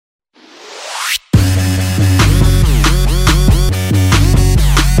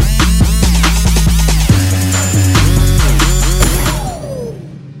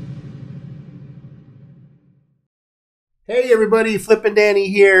everybody, Flippin' Danny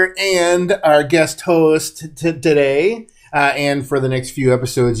here, and our guest host today, and for the next few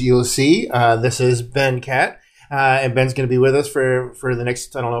episodes you'll see, this is Ben Cat, and Ben's going to be with us for the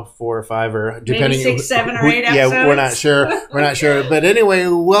next, 4 or 5, or depending, maybe 6, 7, or 8 episodes. Yeah, we're not sure, but anyway,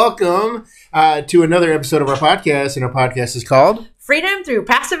 welcome to another episode of our podcast, and our podcast is called Freedom Through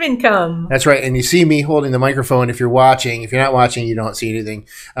Passive Income. That's right, and you see me holding the microphone if you're watching. If you're not watching, you don't see anything.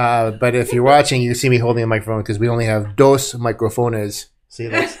 But if you're watching, you see me holding a microphone because we only have dos microfones. See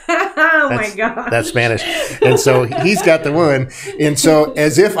that? Oh my God. That's Spanish. And so he's got the one. And so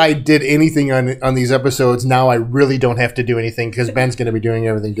as if I did anything on these episodes, now I really don't have to do anything because Ben's going to be doing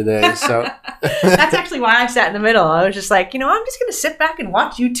everything today. So that's actually why I sat in the middle. I was just like, I'm just going to sit back and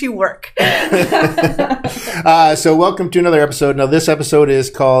watch you two work. So welcome to another episode. Now this episode is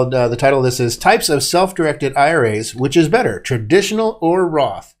called, the title of this is Types of Self-Directed IRAs, Which is Better, Traditional or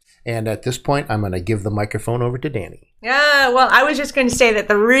Roth? And at this point, I'm going to give the microphone over to Danny. Yeah, well, I was just going to say that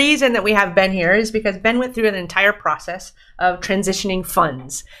the reason that we have Ben here is because Ben went through an entire process of transitioning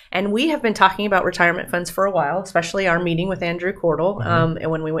funds. And we have been talking about retirement funds for a while, especially our meeting with Andrew Cordell. And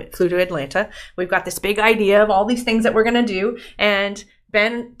when we flew to Atlanta, we've got this big idea of all these things that we're going to do. And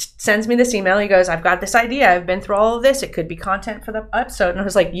Ben sends me this email. He goes, I've got this idea. I've been through all of this. It could be content for the episode. And I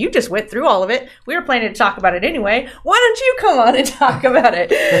was like, you just went through all of it. We were planning to talk about it anyway. Why don't you come on and talk about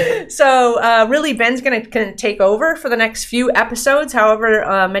it? So really, Ben's going to take over for the next few episodes,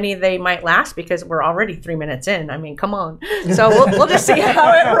 however many they might last, because we're already 3 minutes in. I mean, come on. So we'll just see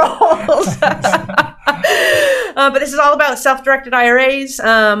how it rolls. But this is all about self-directed IRAs,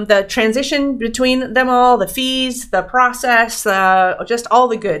 the transition between them all, the fees, the process, just all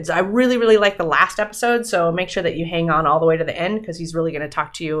the goods. I really, really like the last episode, so make sure that you hang on all the way to the end because he's really going to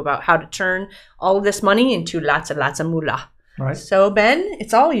talk to you about how to turn all of this money into lots and lots of moolah. Right. So, Ben,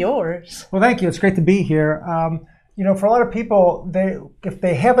 it's all yours. Well, thank you. It's great to be here. For a lot of people, if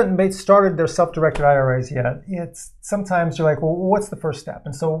they haven't started their self-directed IRAs yet, it's sometimes you're like, well, what's the first step?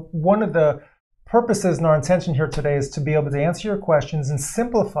 And so one of the purposes and our intention here today is to be able to answer your questions and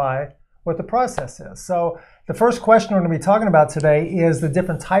simplify what the process is. So the first question we're going to be talking about today is the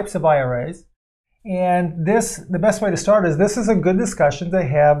different types of IRAs. And the best way to start is this is a good discussion to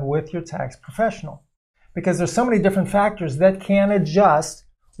have with your tax professional because there's so many different factors that can adjust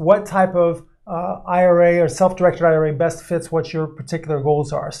what type of IRA or self-directed IRA best fits what your particular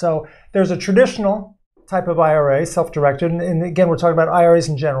goals are. So there's a traditional type of IRA, self-directed, and again, we're talking about IRAs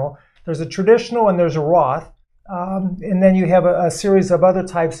in general. There's a traditional and there's a Roth, and then you have a series of other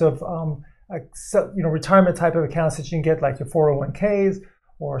types of retirement type of accounts that you can get, like your 401ks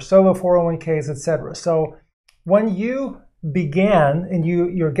or solo 401ks, etc. So when you began and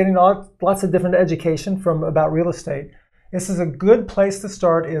you're getting lots of different education about real estate, this is a good place to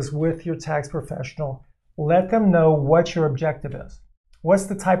start is with your tax professional. Let them know what your objective is. What's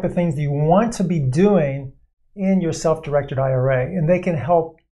the type of things that you want to be doing in your self-directed IRA? And they can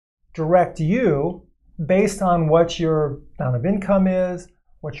help direct you based on what your amount of income is,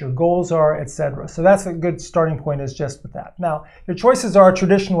 what your goals are, etc. So that's a good starting point is just with that. Now, your choices are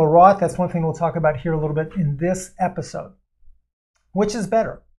traditional or Roth. That's one thing we'll talk about here a little bit in this episode. Which is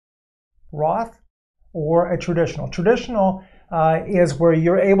better, Roth or a traditional? Traditional is where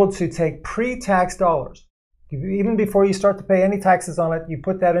you're able to take pre-tax dollars. Even before you start to pay any taxes on it, you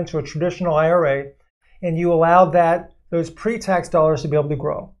put that into a traditional IRA and you allow those pre-tax dollars to be able to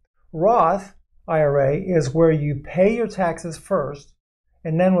grow. Roth IRA is where you pay your taxes first,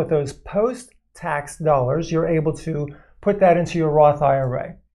 and then with those post-tax dollars, you're able to put that into your Roth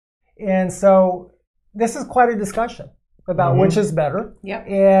IRA. And so this is quite a discussion about which is better. Yep.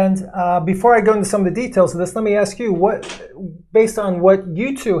 And before I go into some of the details of this, let me ask you, based on what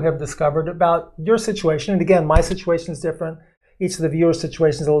you two have discovered about your situation, and again, my situation is different, each of the viewers'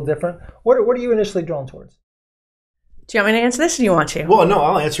 situation is a little different, what are you initially drawn towards? Do you want me to answer this or do you want to? Well, no,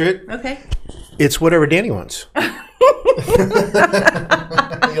 I'll answer it. Okay. It's whatever Danny wants. And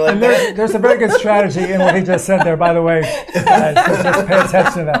there's a very good strategy in what he just said there, by the way. So just pay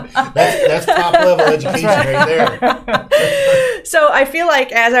attention to that. That's top level education right there. So I feel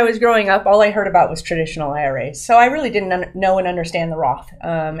like as I was growing up, all I heard about was traditional IRAs. So I really didn't know and understand the Roth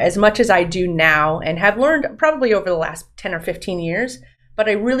as much as I do now and have learned probably over the last 10 or 15 years. But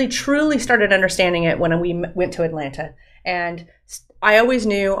I really, truly started understanding it when we went to Atlanta. And I always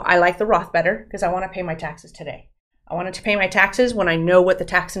knew I like the Roth better because I want to pay my taxes today. I wanted to pay my taxes when I know what the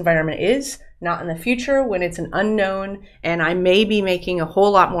tax environment is, not in the future when it's an unknown and I may be making a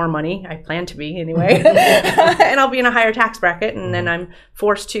whole lot more money. I plan to be anyway. And I'll be in a higher tax bracket and then I'm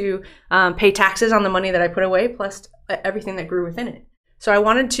forced to pay taxes on the money that I put away plus everything that grew within it. So I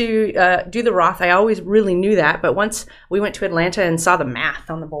wanted to do the Roth. I always really knew that. But once we went to Atlanta and saw the math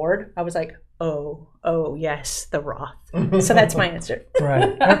on the board, I was like, oh, yes, the Roth. So that's my answer. Right.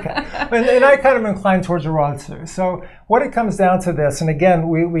 Okay. And I kind of incline towards the Roth too. So what it comes down to this, and again,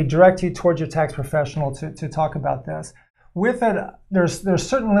 we direct you towards your tax professional to talk about this. With it, there's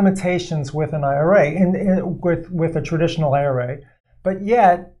certain limitations with an IRA, with a traditional IRA, but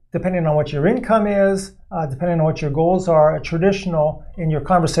yet, depending on what your income is, depending on what your goals are, a traditional, in your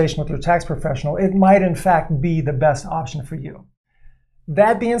conversation with your tax professional, it might in fact be the best option for you.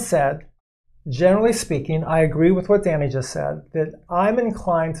 That being said, generally speaking, I agree with what Danny just said, that I'm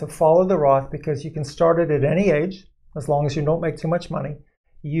inclined to follow the Roth because you can start it at any age, as long as you don't make too much money.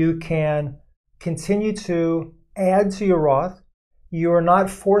 You can continue to add to your Roth. You are not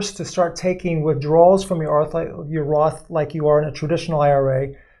forced to start taking withdrawals from your Roth like you are in a traditional IRA.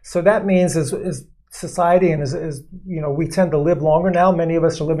 So that means as society and as we tend to live longer now. Many of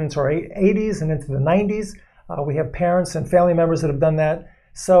us are living into our 80s and into the 90s. We have parents and family members that have done that.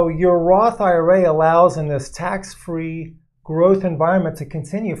 So your Roth IRA allows in this tax-free growth environment to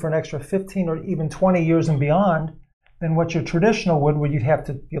continue for an extra 15 or even 20 years and beyond than what your traditional would, where you'd have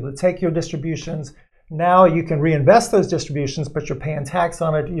to be able to take your distributions. Now you can reinvest those distributions, but you're paying tax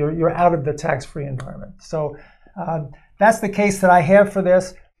on it. You're out of the tax-free environment. So that's the case that I have for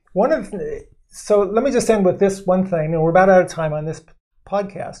this. So let me just end with this one thing, and we're about out of time on this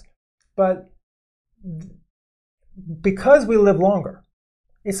podcast. But because we live longer,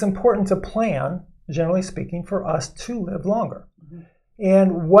 it's important to plan, generally speaking, for us to live longer. Mm-hmm.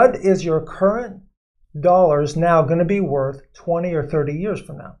 And what is your current dollars now going to be worth 20 or 30 years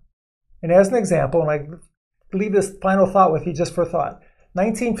from now? And as an example, and I leave this final thought with you just for thought,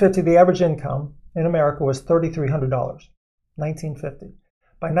 1950, the average income in America was $3,300, 1950.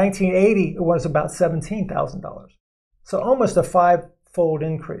 By 1980, it was about $17,000. So almost a five-fold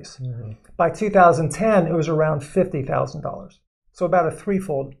increase. Mm-hmm. By 2010, it was around $50,000. So about a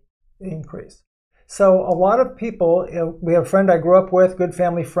threefold increase. So a lot of people, we have a friend I grew up with, good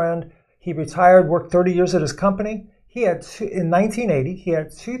family friend. He retired, worked 30 years at his company. In 1980, he had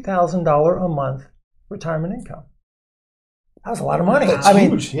 $2,000 a month retirement income. That was a lot of money. That's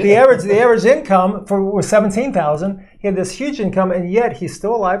huge, yeah. The average income was $17,000. He had this huge income, and yet he's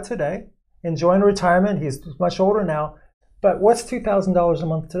still alive today, enjoying retirement. He's much older now. But what's $2,000 a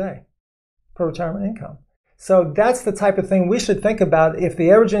month today for retirement income? So that's the type of thing we should think about. If the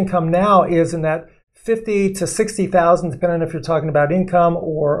average income now is in that $50,000 to $60,000, depending on if you're talking about income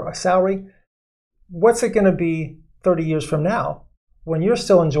or a salary, what's it going to be 30 years from now when you're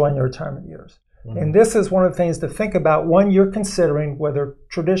still enjoying your retirement years? Mm-hmm. And this is one of the things to think about when you're considering whether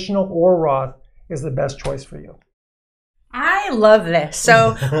traditional or Roth is the best choice for you. I love this.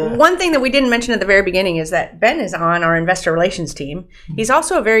 So one thing that we didn't mention at the very beginning is that Ben is on our investor relations team. He's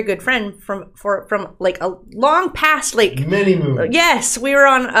also a very good friend from like a long past, like many moons. Yes, we were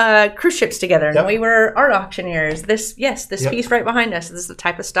on cruise ships together, Yep. and we were art auctioneers. This yep. piece right behind us. This is the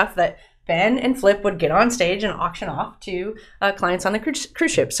type of stuff that Ben and Flip would get on stage and auction off to clients on the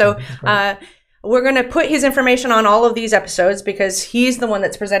cruise ship. So we're going to put his information on all of these episodes because he's the one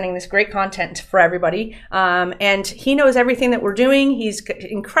that's presenting this great content for everybody. And he knows everything that we're doing. He's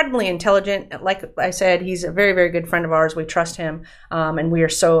incredibly intelligent. Like I said, he's a very, very good friend of ours. We trust him. And we are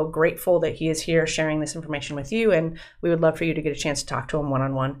so grateful that he is here sharing this information with you. And we would love for you to get a chance to talk to him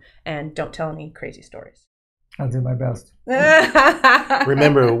one-on-one. And don't tell any crazy stories. I'll do my best.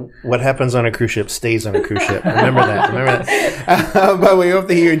 Remember, what happens on a cruise ship stays on a cruise ship. Remember that. But we hope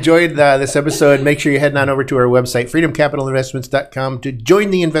that you enjoyed this episode. Make sure you're heading on over to our website, freedomcapitalinvestments.com, to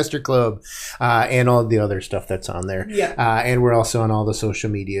join the Investor Club and all the other stuff that's on there. Yeah. And we're also on all the social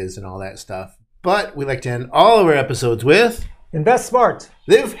medias and all that stuff. But we like to end all of our episodes with Invest smart.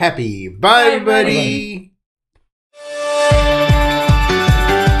 Live happy. Bye, buddy.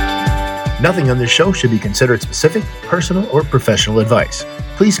 Nothing on this show should be considered specific, personal, or professional advice.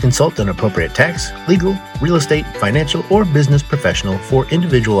 Please consult an appropriate tax, legal, real estate, financial, or business professional for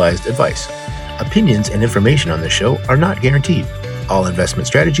individualized advice. Opinions and information on this show are not guaranteed. All investment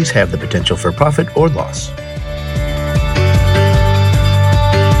strategies have the potential for profit or loss.